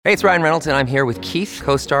Hey, it's Ryan Reynolds, and I'm here with Keith,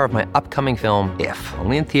 co-star of my upcoming film, If,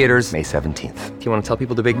 only in theaters May 17th. Do you want to tell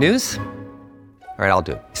people the big news? All right, I'll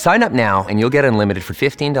do it. Sign up now and you'll get unlimited for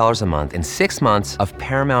 $15 a month and 6 months of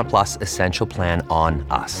Paramount Plus Essential Plan on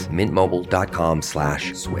us.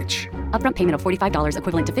 MintMobile.com/switch. Upfront payment of $45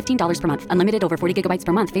 equivalent to $15 per month. Unlimited over 40 gigabytes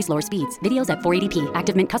per month. Face lower speeds. Videos at 480p.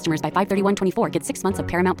 Active Mint customers by 531.24 get 6 months of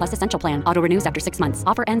Paramount Plus Essential Plan. Auto renews after 6 months.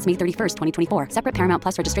 Offer ends May 31st, 2024. Separate Paramount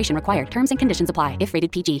Plus registration required. Terms and conditions apply if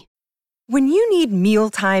rated PG. When you need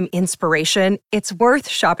mealtime inspiration, it's worth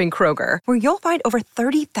shopping Kroger, where you'll find over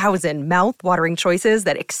 30,000 mouth-watering choices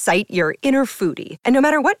that excite your inner foodie. And no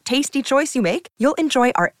matter what tasty choice you make, you'll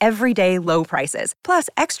enjoy our everyday low prices, plus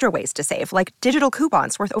extra ways to save, like digital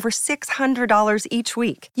coupons worth over $600 each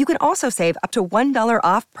week. You can also save up to $1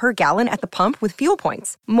 off per gallon at the pump with fuel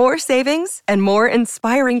points. More savings and more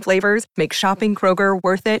inspiring flavors make shopping Kroger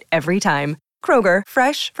worth it every time. Kroger,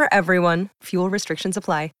 fresh for everyone. Fuel restrictions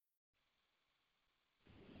apply.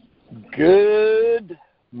 Good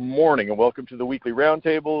morning and welcome to the weekly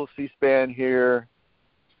roundtable. C-SPAN here.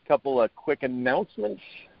 A couple of quick announcements.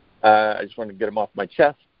 I just wanted to get them off my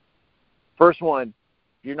chest. First one,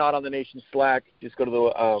 if you're not on the Nation Slack, just go to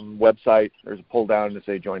the website. There's a pull down to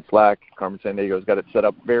say join Slack. Carmen Sandiego's got it set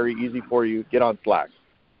up very easy for you. Get on Slack.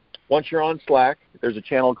 Once you're on Slack, there's a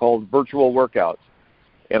channel called Virtual Workouts.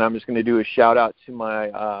 And I'm just going to do a shout out to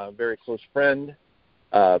my very close friend,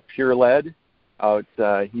 Pure Lead.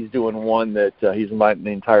 He's doing one that he's inviting the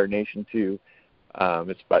entire nation to.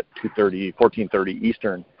 It's about 14:30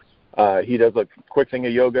 Eastern. He does a quick thing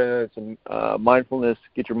of yoga, some mindfulness,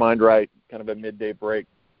 get your mind right, kind of a midday break.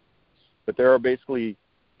 But there are basically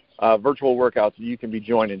virtual workouts that you can be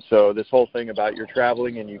joining. So this whole thing about you're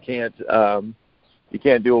traveling and you can't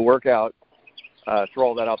do a workout, throw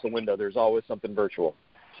all that out the window. There's always something virtual.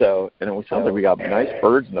 So, and it sounds like we got nice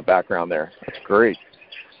birds in the background there. That's great.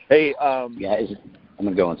 Hey, I'm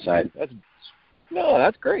gonna go inside.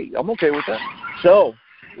 That's great. I'm okay with that. So,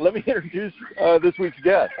 let me introduce this week's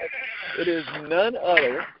guest. It is none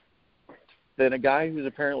other than a guy who's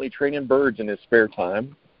apparently training birds in his spare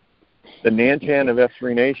time, the Nantan of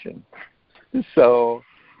F3 Nation. So,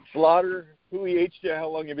 Slaughter, who EH'd you? How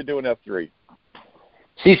long have you been doing F3?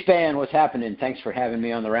 C-SPAN, what's happening? Thanks for having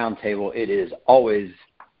me on the roundtable. It is always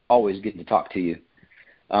good to talk to you.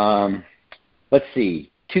 Let's see.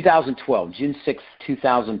 2012, June 6th,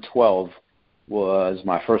 2012 was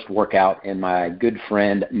my first workout, and my good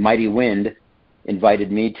friend Mighty Wind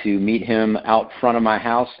invited me to meet him out front of my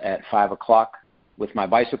house at 5 o'clock with my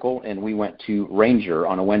bicycle, and we went to Ranger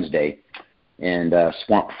on a Wednesday. And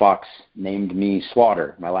Swamp Fox named me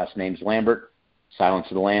Slaughter. My last name's Lambert. Silence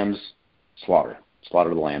of the Lambs, Slaughter.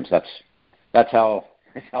 Slaughter of the Lambs. That's how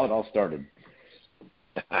it all started.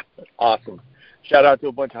 Awesome. Shout out to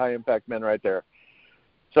a bunch of high-impact men right there.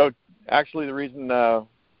 So, actually, the reason I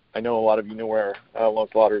know a lot of you know where Lone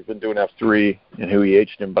Slaughter has been doing F3 and who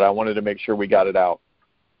EH'd him, but I wanted to make sure we got it out.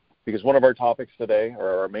 Because one of our topics today,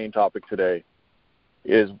 or our main topic today,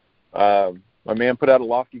 is my man put out a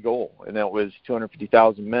lofty goal, and that was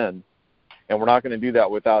 250,000 men. And we're not going to do that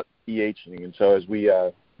without EHing. And so as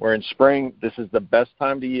we're in spring, this is the best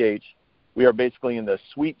time to EH. We are basically in the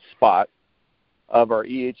sweet spot of our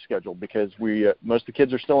EH schedule because most of the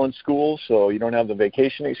kids are still in school, so you don't have the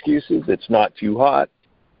vacation excuses. It's not too hot.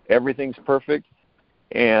 Everything's perfect.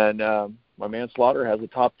 And my man Slaughter has a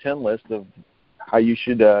top 10 list of how you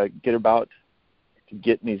should get about to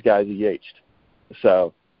getting these guys EH'd.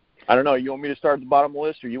 So, I don't know. You want me to start at the bottom of the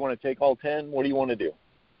list, or you want to take all 10? What do you want to do?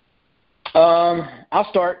 I'll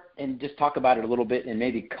start and just talk about it a little bit and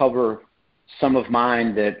maybe cover some of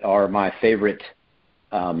mine that are my favorite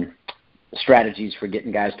strategies for getting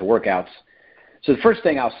guys to workouts. So the first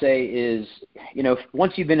thing I'll say is,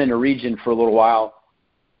 once you've been in a region for a little while,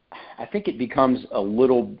 I think it becomes a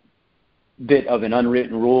little bit of an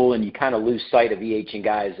unwritten rule, and you kind of lose sight of EHing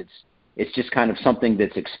guys. It's just kind of something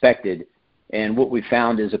that's expected. And what we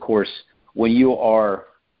found is, of course, when you are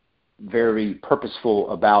very purposeful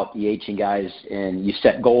about EHing guys and you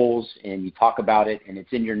set goals and you talk about it and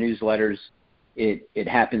it's in your newsletters, it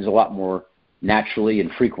happens a lot more naturally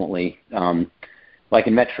and frequently. Like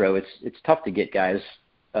in Metro, it's tough to get guys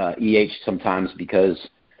EH sometimes because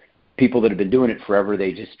people that have been doing it forever,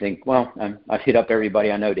 they just think, well, I've hit up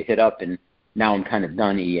everybody I know to hit up, and now I'm kind of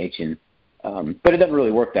done EHing. But it doesn't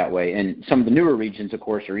really work that way. And some of the newer regions, of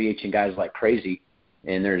course, are EHing guys like crazy,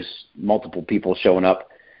 and there's multiple people showing up.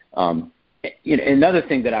 Another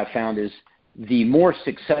thing that I've found is the more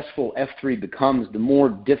successful F3 becomes, the more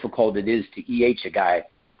difficult it is to EH a guy.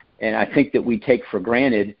 And I think that we take for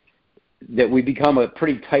granted that we become a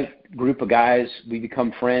pretty tight group of guys. We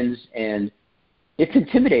become friends, and it's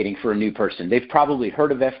intimidating for a new person. They've probably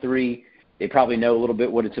heard of F3. They probably know a little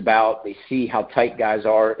bit what it's about. They see how tight guys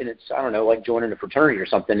are, and it's, I don't know, like joining a fraternity or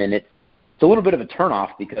something, and it's a little bit of a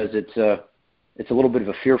turnoff because it's a little bit of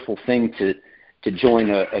a fearful thing to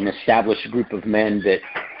join an established group of men that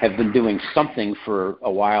have been doing something for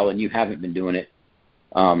a while and you haven't been doing it.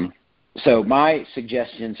 So my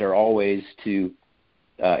suggestions are always to,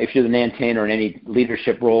 if you're the Nantan or in any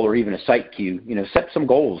leadership role or even a site queue, set some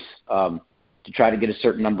goals to try to get a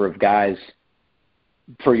certain number of guys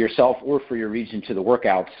for yourself or for your region to the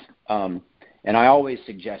workouts. And I always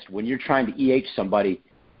suggest when you're trying to EH somebody,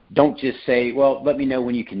 don't just say, well, let me know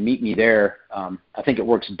when you can meet me there. I think it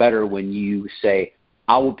works better when you say,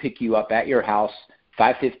 I will pick you up at your house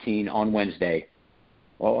 5:15 on Wednesday.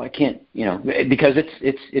 Well, I can't, because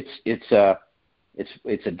it's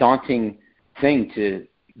a daunting thing to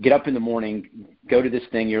get up in the morning, go to this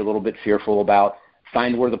thing you're a little bit fearful about,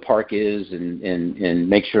 find where the park is and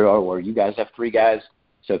make sure, or you guys have 3 guys.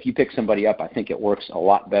 So if you pick somebody up, I think it works a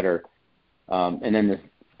lot better. And then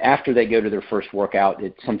after they go to their first workout,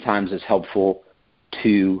 it sometimes is helpful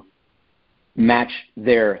to match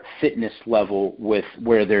their fitness level with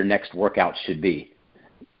where their next workout should be.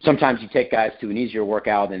 Sometimes you take guys to an easier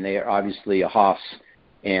workout and they are obviously a hoss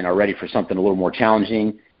and are ready for something a little more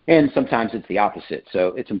challenging, and sometimes it's the opposite. So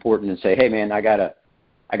it's important to say, hey man, I gotta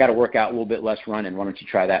work out a little bit less running. Why don't you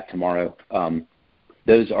try that tomorrow?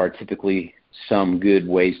 Those are typically some good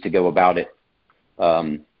ways to go about it.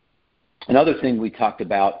 Another thing we talked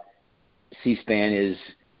about, C-SPAN, is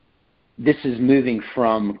this is moving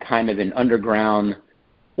from kind of an underground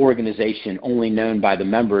organization only known by the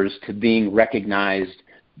members to being recognized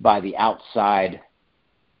by the outside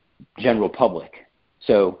general public.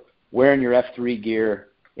 So wearing your F3 gear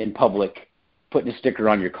in public, putting a sticker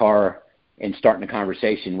on your car, and starting a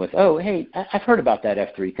conversation with, oh, hey, I've heard about that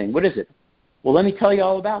F3 thing. What is it? Well, let me tell you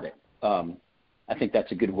all about it. I think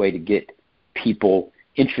that's a good way to get people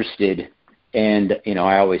interested. And,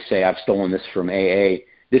 I always say, I've stolen this from AA,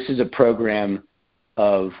 this is a program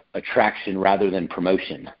of attraction rather than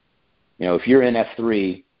promotion. If you're in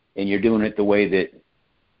F3 and you're doing it the way that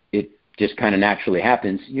it just kind of naturally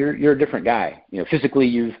happens, you're a different guy. Physically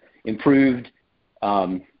you've improved.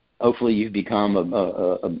 Hopefully you've become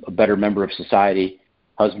a better member of society,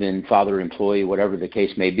 husband, father, employee, whatever the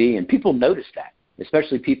case may be. And people notice that,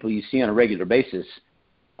 especially people you see on a regular basis.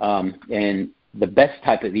 And the best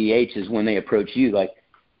type of EH is when they approach you like,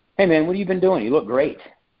 hey man, what have you been doing? You look great.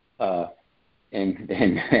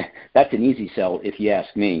 And that's an easy sell if you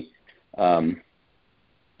ask me.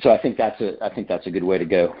 So I think that's a good way to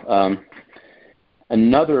go.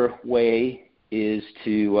 Another way is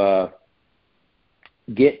to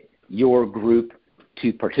get your group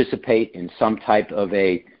to participate in some type of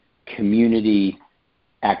a community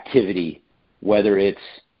activity, whether it's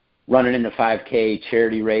running in a 5K,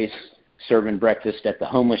 charity race, serving breakfast at the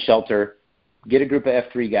homeless shelter. Get a group of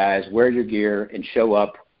F3 guys, wear your gear, and show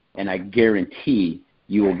up, and I guarantee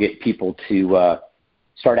you will get people to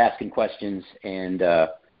start asking questions and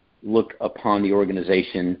look upon the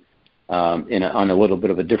organization on a little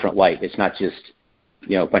bit of a different light. It's not just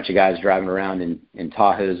a bunch of guys driving around in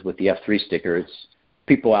Tahoes with the F3 sticker. It's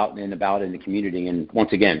people out and about in the community, and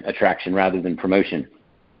once again, attraction rather than promotion.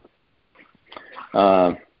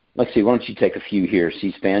 Let's see, why don't you take a few here,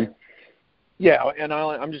 C-SPAN? Yeah, and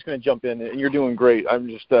I'm just going to jump in, and you're doing great. I'm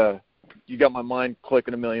just, you got my mind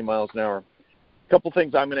clicking a million miles an hour. A couple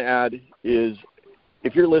things I'm going to add is,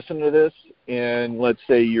 if you're listening to this, and let's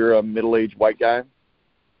say you're a middle-aged white guy,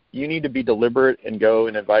 you need to be deliberate and go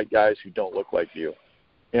and invite guys who don't look like you.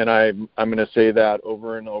 And I'm going to say that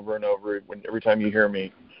over and over and over every time you hear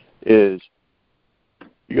me, is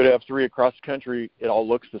you go to F3 across the country, it all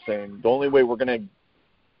looks the same. The only way we're going to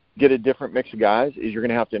get a different mix of guys is you're going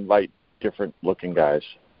to have to invite different looking guys.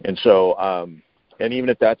 And so, and even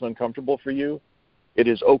if that's uncomfortable for you, it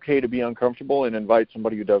is okay to be uncomfortable and invite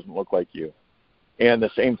somebody who doesn't look like you. And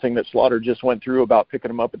the same thing that Slaughter just went through about picking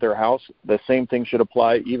them up at their house, the same thing should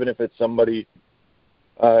apply even if it's somebody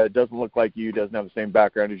doesn't look like you, doesn't have the same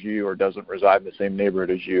background as you, or doesn't reside in the same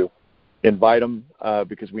neighborhood as you. Invite them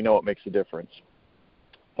because we know it makes a difference.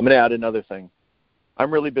 I'm going to add another thing.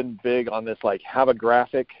 I've really been big on this, like have a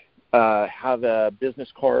graphic, have a business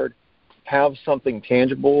card, have something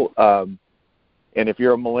tangible. And if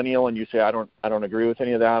you're a millennial and you say, I don't agree with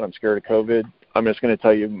any of that, I'm scared of COVID, I'm just going to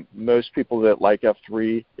tell you, most people that like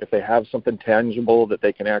F3, if they have something tangible that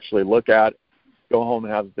they can actually look at, go home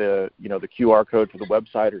and have the QR code to the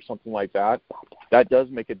website or something like that, that does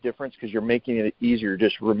make a difference because you're making it easier,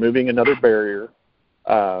 just removing another barrier.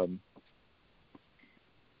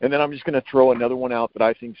 And then I'm just going to throw another one out that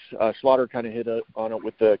I think Slaughter kind of hit on it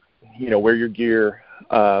with the, wear your gear.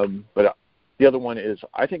 But the other one is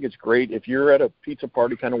I think it's great if you're at a pizza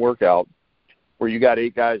party kind of workout where you got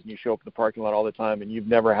 8 guys and you show up in the parking lot all the time and you've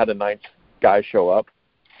never had a 9th guy show up.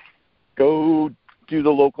 Go do the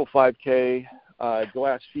local 5K. Go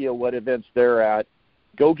ask FIA what events they're at.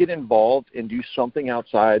 Go get involved and do something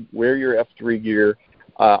outside. Wear your F3 gear.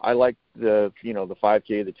 I like the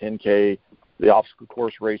 5K, the 10K, the obstacle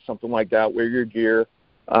course race, something like that. Wear your gear,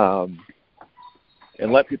 and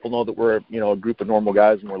let people know that we're a group of normal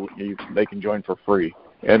guys and they can join for free.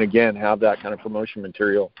 And again, have that kind of promotion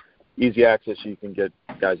material, easy access, so you can get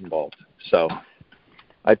guys involved. So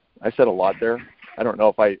I said a lot there. I don't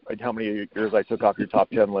know how many years I took off your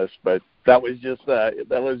top 10 list, but that was just that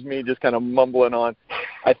was me just kind of mumbling on.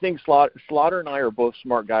 I think Slaughter and I are both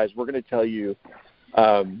smart guys. We're going to tell you.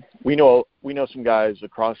 We know some guys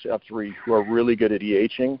across F3 who are really good at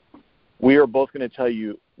EHing. We are both going to tell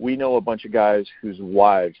you we know a bunch of guys whose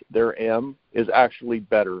wives, their M is actually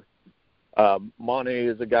better. Monte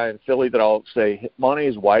is a guy in Philly that I'll say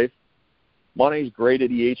Monte's wife. Monte's great at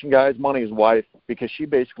EHing guys. Monte's wife, because she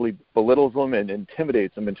basically belittles them and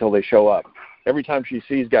intimidates them until they show up. Every time she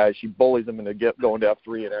sees guys, she bullies them into going to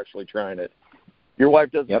F3 and actually trying it. Your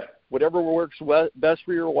wife does whatever works best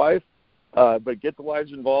for your wife. But get the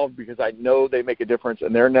wives involved because I know they make a difference,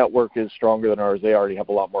 and their network is stronger than ours. They already have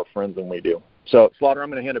a lot more friends than we do. So, Slaughter, I'm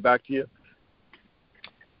going to hand it back to you.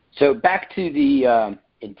 So back to the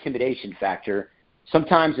intimidation factor.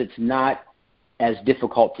 Sometimes it's not as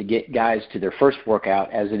difficult to get guys to their first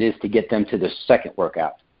workout as it is to get them to the second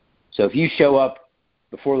workout. So if you show up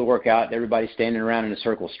before the workout, everybody's standing around in a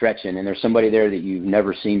circle stretching, and there's somebody there that you've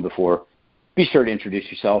never seen before, be sure to introduce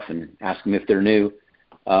yourself and ask them if they're new.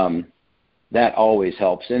 That always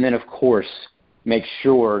helps. And then, of course, make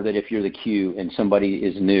sure that if you're the Q and somebody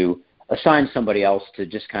is new, assign somebody else to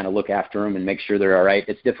just kind of look after them and make sure they're all right.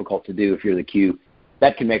 It's difficult to do if you're the Q.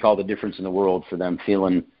 That can make all the difference in the world for them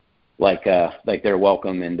feeling like they're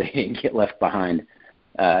welcome and they didn't get left behind.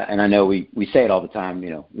 And I know we say it all the time,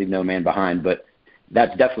 leave no man behind, but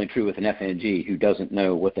that's definitely true with an FNG who doesn't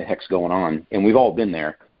know what the heck's going on. And we've all been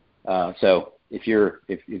there. So if you're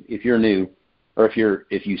new, or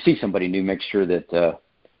if you see somebody new, make sure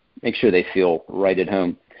they feel right at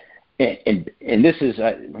home. And this is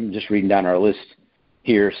I'm just reading down our list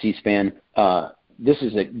here, C-SPAN. This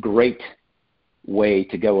is a great way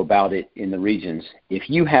to go about it in the regions. If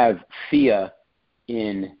you have FIA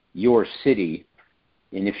in your city,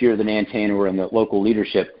 and if you're the Nantan or in the local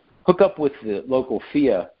leadership, hook up with the local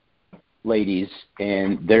FIA ladies.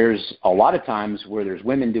 And there's a lot of times where there's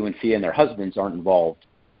women doing FIA and their husbands aren't involved.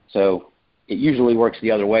 So it usually works the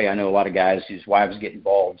other way. I know a lot of guys whose wives get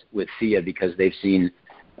involved with FIA because they've seen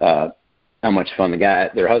how much fun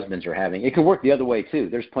their husbands are having. It can work the other way too.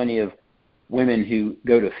 There's plenty of women who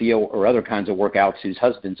go to FIA or other kinds of workouts whose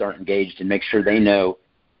husbands aren't engaged, and make sure they know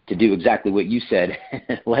to do exactly what you said.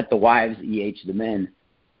 Let the wives EH the men,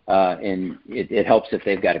 and it helps if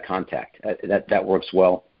they've got a contact. That works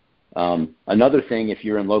well. Another thing, if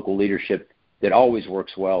you're in local leadership, that always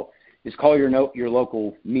works well is call your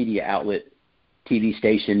local media outlet, TV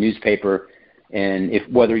station, newspaper, and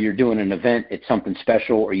whether you're doing an event, it's something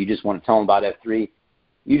special, or you just want to tell them about F3,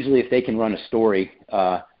 usually if they can run a story,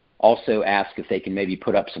 also ask if they can maybe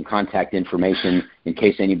put up some contact information in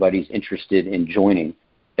case anybody's interested in joining.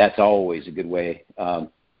 That's always a good way.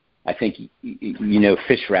 I think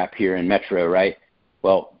Fish Wrap here in Metro, right?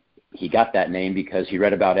 Well, he got that name because he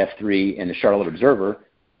read about F3 in the Charlotte Observer,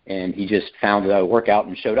 and he just found a workout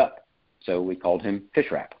and showed up. So we called him Fish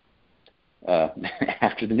Wrap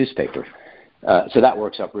after the newspaper. So that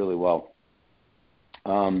works up really well.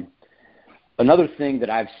 Another thing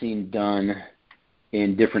that I've seen done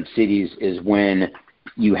in different cities is when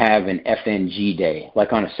you have an FNG day,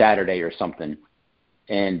 like on a Saturday or something,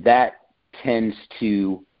 and that tends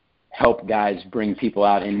to help guys bring people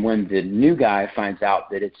out. And when the new guy finds out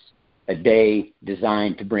that it's a day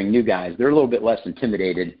designed to bring new guys, they're a little bit less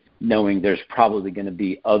intimidated, knowing there's probably going to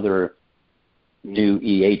be other new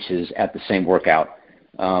EHs at the same workout.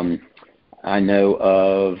 I know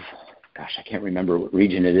of, I can't remember what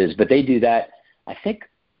region it is, but they do that, I think,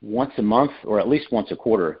 once a month or at least once a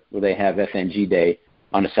quarter, where they have FNG Day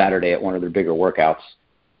on a Saturday at one of their bigger workouts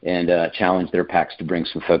and challenge their packs to bring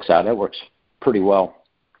some folks out. That works pretty well.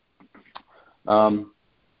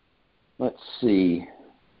 Let's see.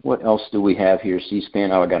 What else do we have here?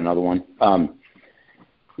 C-SPAN. Oh, I got another one.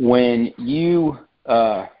 When you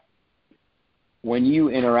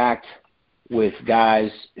interact with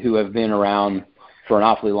guys who have been around for an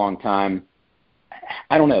awfully long time,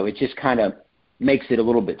 I don't know, it just kind of makes it a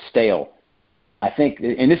little bit stale. I think,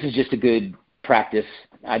 and this is just a good practice.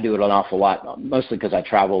 I do it an awful lot, mostly because I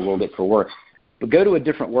travel a little bit for work. But go to a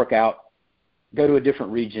different workout, go to a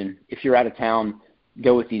different region. If you're out of town,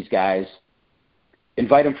 go with these guys.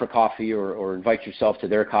 Invite them for coffee or invite yourself to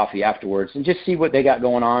their coffee afterwards and just see what they got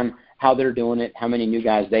going on, how they're doing it, how many new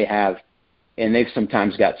guys they have. And they've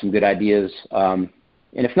sometimes got some good ideas. And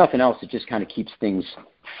if nothing else, it just kind of keeps things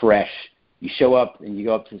fresh. You show up and you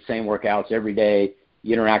go up to the same workouts every day.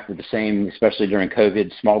 You interact with the same, especially during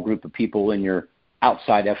COVID, small group of people in your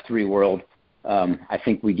outside F3 world. I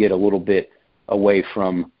think we get a little bit away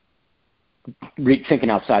from thinking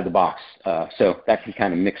outside the box. So that can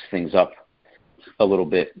kind of mix things up a little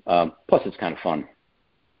bit. Plus, it's kind of fun.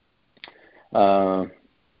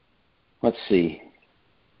 Let's see.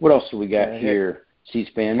 What else do we got here?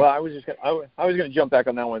 C-SPAN. Well, I was going to jump back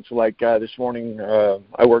on that one. So, like this morning,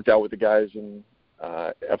 I worked out with the guys in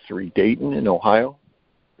F3 Dayton in Ohio.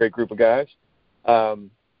 Great group of guys. I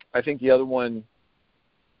think the other one,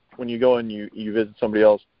 when you go and you visit somebody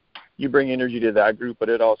else, you bring energy to that group, but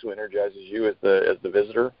it also energizes you as the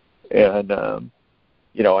visitor. And I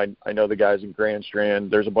know the guys in Grand Strand.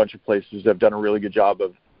 There's a bunch of places that have done a really good job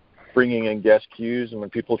of bringing in guest queues, and when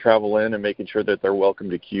people travel in and making sure that they're welcome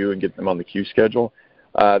to queue and get them on the queue schedule.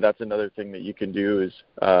 That's another thing that you can do is,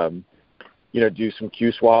 do some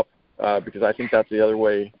queue swap, because I think that's the other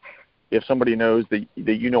way. If somebody knows that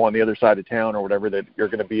on the other side of town or whatever that you're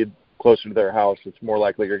going to be closer to their house, it's more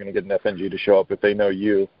likely you're going to get an FNG to show up if they know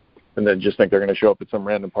you, and then just think they're going to show up at some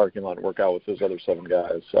random parking lot and work out with those other 7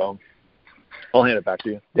 guys. So I'll hand it back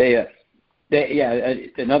to you.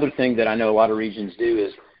 Another thing that I know a lot of regions do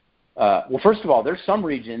is, first of all, there's some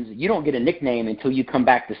regions you don't get a nickname until you come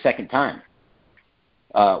back the second time,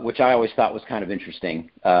 which I always thought was kind of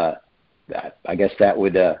interesting. I guess that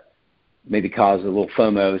would maybe cause a little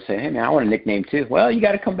FOMO, say, hey, man, I want a nickname too. Well, you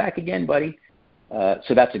got to come back again, buddy.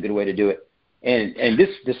 So that's a good way to do it. And this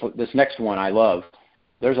next one I love.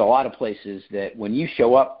 There's a lot of places that when you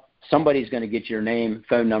show up, somebody's going to get your name,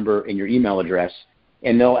 phone number, and your email address,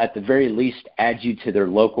 and they'll at the very least add you to their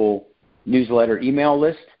local newsletter email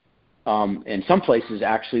list. And some places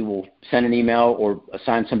actually will send an email or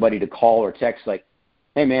assign somebody to call or text like,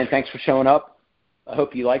 hey, man, thanks for showing up. I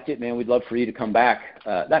hope you liked it, man. We'd love for you to come back.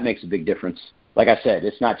 That makes a big difference. Like I said,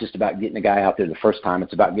 it's not just about getting a guy out there the first time.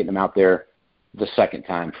 It's about getting him out there the second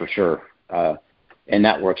time for sure. And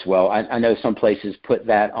that works well. I know some places put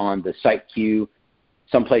that on the site queue.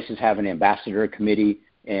 Some places have an ambassador committee,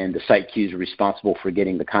 and the site queues are responsible for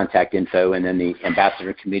getting the contact info, and then the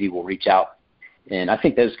ambassador committee will reach out. And I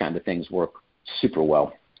think those kind of things work super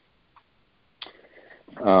well.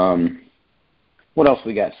 What else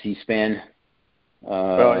we got? C-SPAN.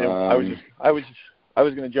 I was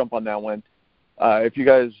going to jump on that one. If you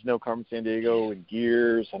guys know Carmen Sandiego and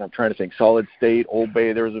Gears, and I'm trying to think, Solid State, Old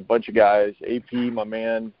Bay, there was a bunch of guys. AP, my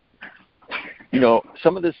man.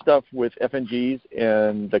 Some of this stuff with FNGs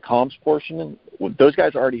and the comms portion, those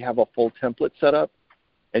guys already have a full template set up,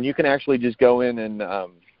 and you can actually just go in and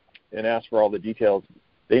ask for all the details.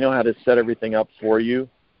 They know how to set everything up for you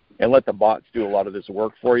and let the bots do a lot of this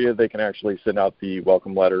work for you. They can actually send out the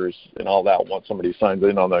welcome letters and all that once somebody signs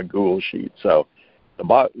in on that Google sheet. So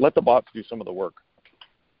let the bots do some of the work.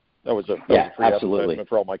 That was a free advertisement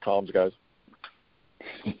for all my comms guys.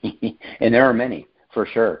 And there are many, for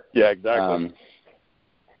sure. Yeah, exactly.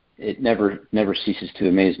 It never ceases to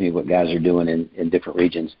amaze me what guys are doing in different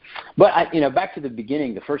regions. But back to the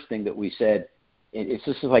beginning, the first thing that we said, it's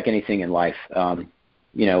just like anything in life.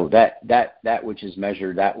 That which is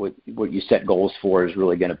measured, what you set goals for is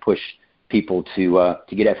really going to push people to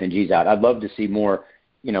get FNGs out. I'd love to see more,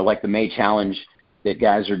 like the May Challenge that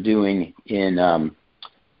guys are doing in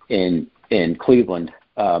Cleveland.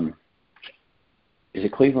 Is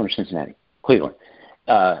it Cleveland or Cincinnati? Cleveland.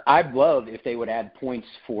 I'd love if they would add points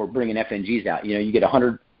for bringing FNGs out. You get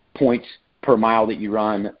 100 points per mile that you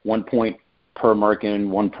run, 1 point per Merkin,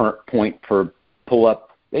 1 point per pull-up.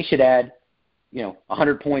 They should add,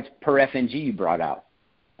 100 points per FNG you brought out.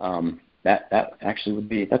 That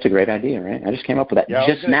actually that's a great idea, right? I just came up with that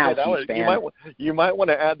just now. You might want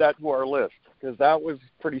to add that to our list because that was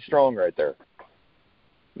pretty strong right there.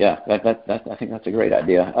 Yeah, I think that's a great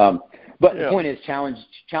idea. But the point is, challenge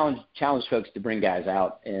folks to bring guys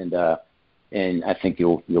out, and I think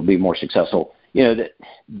you'll be more successful. The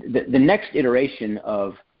next iteration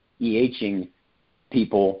of EHing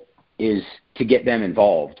people is to get them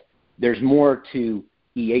involved. There's more to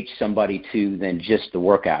EH somebody to than just the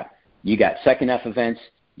workout. You got second F events,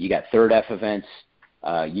 you got third F events,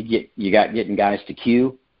 you got getting guys to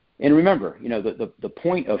queue. And remember, the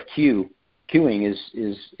point of queue queuing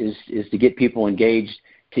is to get people engaged,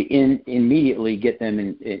 to immediately get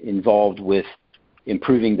them involved with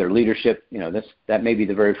improving their leadership. That may be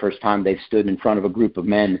the very first time they've stood in front of a group of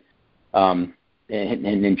men, and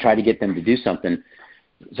then try to get them to do something.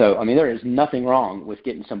 So, I mean, there is nothing wrong with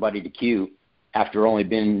getting somebody to queue after only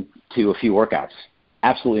been to a few workouts.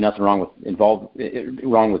 Absolutely nothing wrong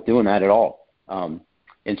with doing that at all. And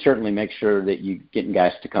certainly make sure that you're getting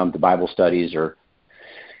guys to come to Bible studies or,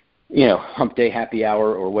 hump day happy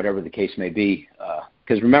hour or whatever the case may be.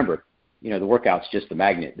 Because remember, the workout's just the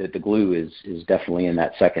magnet. The glue is definitely in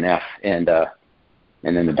that second F. And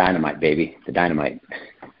then the dynamite, baby, the dynamite.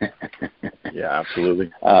 Yeah,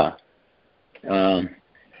 absolutely. I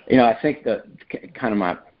think that kind of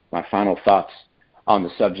my final thoughts on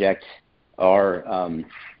the subject are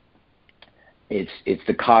it's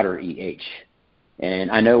the Cotter EH.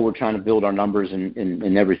 And I know we're trying to build our numbers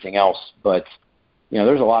and everything else, but,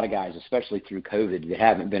 there's a lot of guys, especially through COVID, that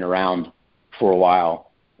haven't been around for a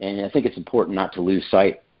while. And I think it's important not to lose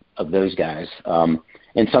sight of those guys.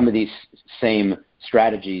 And some of these same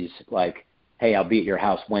strategies like, hey, I'll be at your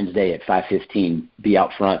house Wednesday at 5:15, be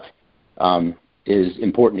out front, is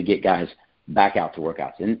important to get guys back out to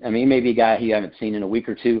workouts. And, I mean, maybe a guy you haven't seen in a week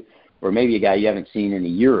or two, or maybe a guy you haven't seen in a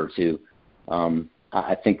year or two.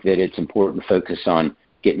 I think that it's important to focus on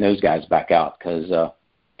getting those guys back out because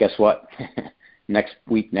guess what? Next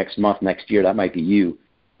week, next month, next year, that might be you.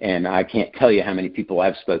 And I can't tell you how many people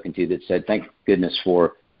I've spoken to that said, thank goodness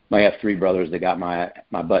for my F3 brothers that got my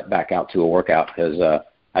butt back out to a workout because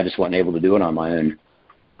I just wasn't able to do it on my own.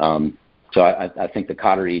 So I think the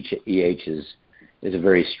Cotter EH is a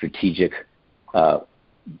very strategic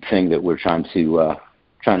thing that we're trying to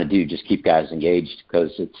do, just keep guys engaged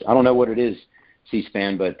because I don't know what it is,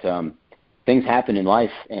 C-SPAN, but things happen in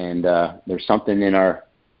life, and there's something in our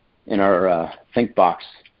think box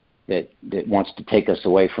that wants to take us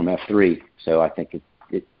away from F3. So I think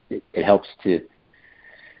it helps to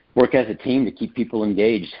work as a team to keep people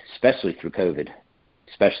engaged, especially through COVID.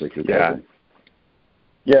 COVID.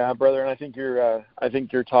 Yeah, brother, and I think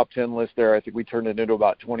your top 10 list there, I think we turned it into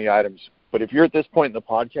about 20 items. But if you're at this point in the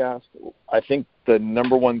podcast, I think the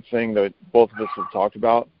number one thing that both of us have talked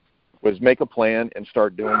about was make a plan and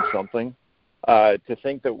start doing something. To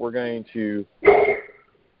think that we're going to,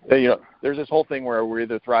 there's this whole thing where we're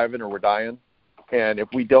either thriving or we're dying. And if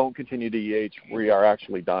we don't continue to EH, we are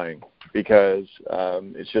actually dying because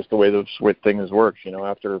it's just the way those things work.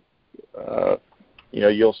 After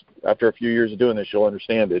after a few years of doing this, you'll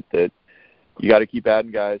understand it that you got to keep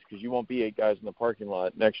adding guys because you won't be 8 guys in the parking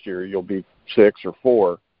lot next year. You'll be 6 or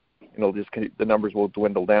 4. The numbers will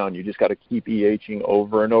dwindle down. You just got to keep EHing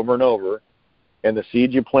over and over and over. And the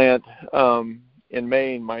seed you plant in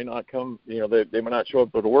May might not come. They might not show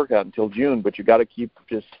up at a workout until June, but you got to keep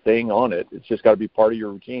just staying on it. It's just got to be part of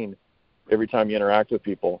your routine every time you interact with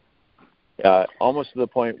people. Almost to the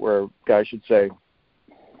point where guys should say,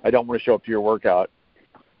 "I don't want to show up to your workout."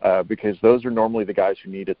 Because those are normally the guys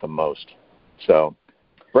who need it the most. So,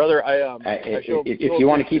 brother, if you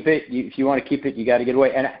want to keep it, you got to get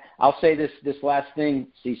away. And I'll say this last thing,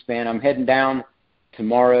 C-SPAN. I'm heading down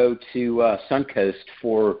tomorrow to Suncoast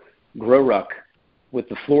for Grow Ruck with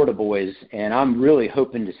the Florida boys, and I'm really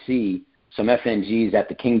hoping to see some FNGs at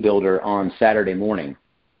the King Builder on Saturday morning.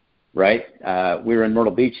 Right? We were in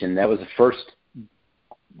Myrtle Beach, and that was the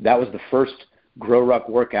first Grow Ruck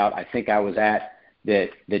workout I think I was at.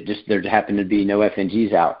 That just there happened to be no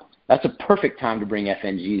FNGs out. That's a perfect time to bring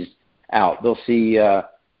FNGs out. They'll see a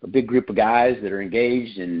big group of guys that are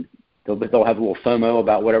engaged, and they'll have a little FOMO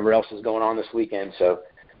about whatever else is going on this weekend. So,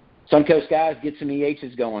 Suncoast guys, get some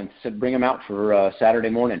EHs going. So bring them out for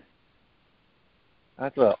Saturday morning.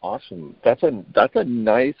 That's awesome. That's a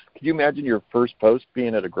nice. Could you imagine your first post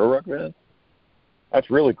being at a Grow Ruck event?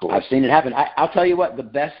 That's really cool. I've seen it happen. I'll tell you what. The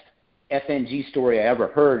best FNG story I ever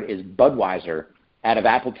heard is Budweiser out of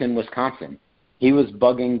Appleton, Wisconsin. He was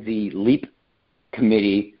bugging the LEAP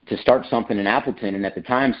committee to start something in Appleton, and at the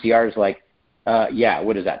time, CR's like,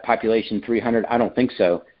 what is that, population 300? I don't think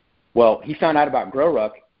so. Well, he found out about Grow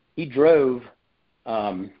Ruck. He drove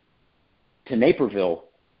to Naperville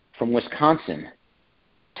from Wisconsin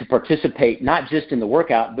to participate not just in the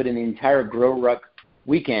workout, but in the entire Grow Ruck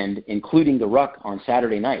weekend, including the Ruck on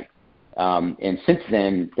Saturday night. And since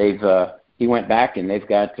then, he went back and they've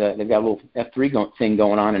got a little F3 thing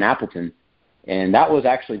going on in Appleton, and that was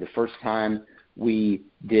actually the first time we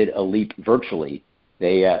did a LEAP virtually.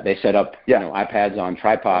 They set up iPads on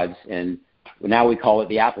tripods, and now we call it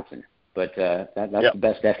the Appleton. But that's the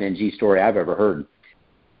best FNG story I've ever heard.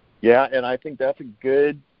 Yeah, and I think that's a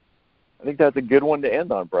good one to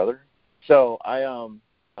end on, brother. So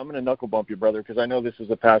gonna knuckle bump you, brother, because I know this is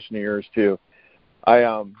a passion of yours too.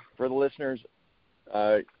 For the listeners,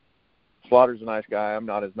 Slaughter's a nice guy. I'm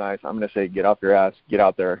not as nice. I'm gonna say get off your ass, get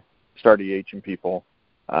out there, start EHing people.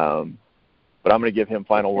 But I'm gonna give him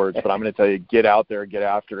final words. But I'm gonna tell you, get out there, get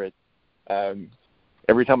after it.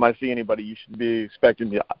 Every time I see anybody, you should be expecting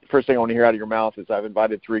the first thing I want to hear out of your mouth is I've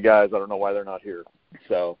invited 3 guys. I don't know why they're not here.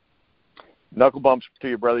 So, knuckle bumps to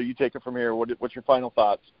you, brother. You take it from here. What's your final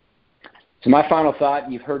thoughts? So my final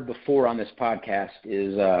thought, you've heard before on this podcast,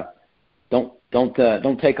 is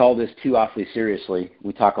don't take all this too awfully seriously.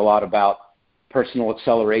 We talk a lot about personal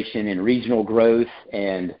acceleration and regional growth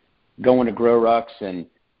and going to grow rucks and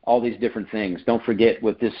all these different things. Don't forget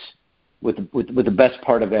what the best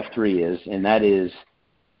part of F3 is, and that is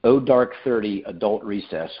Dark 30 adult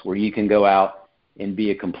recess, where you can go out and be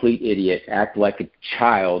a complete idiot, act like a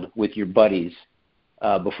child with your buddies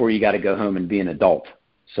before you got to go home and be an adult.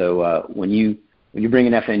 So when you bring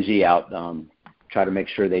an FNG out, try to make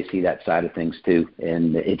sure they see that side of things too.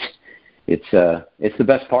 And it's the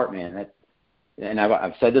best part, man. And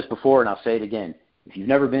I've said this before, and I'll say it again. If you've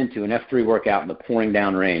never been to an F3 workout in the pouring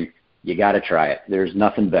down rain, you got to try it. There's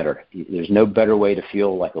nothing better. There's no better way to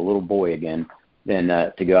feel like a little boy again than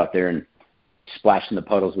to go out there and splash in the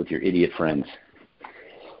puddles with your idiot friends.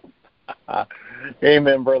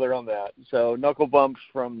 Amen, brother, on that. So knuckle bumps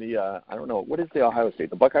from the, I don't know, what is the Ohio State?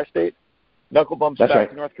 The Buckeye State? Knuckle bumps That's back right.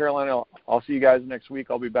 to North Carolina. I'll see you guys next week.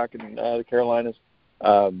 I'll be back in the Carolinas.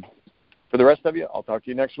 For the rest of you, I'll talk to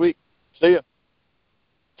you next week. See ya.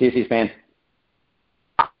 See you, C-SPAN.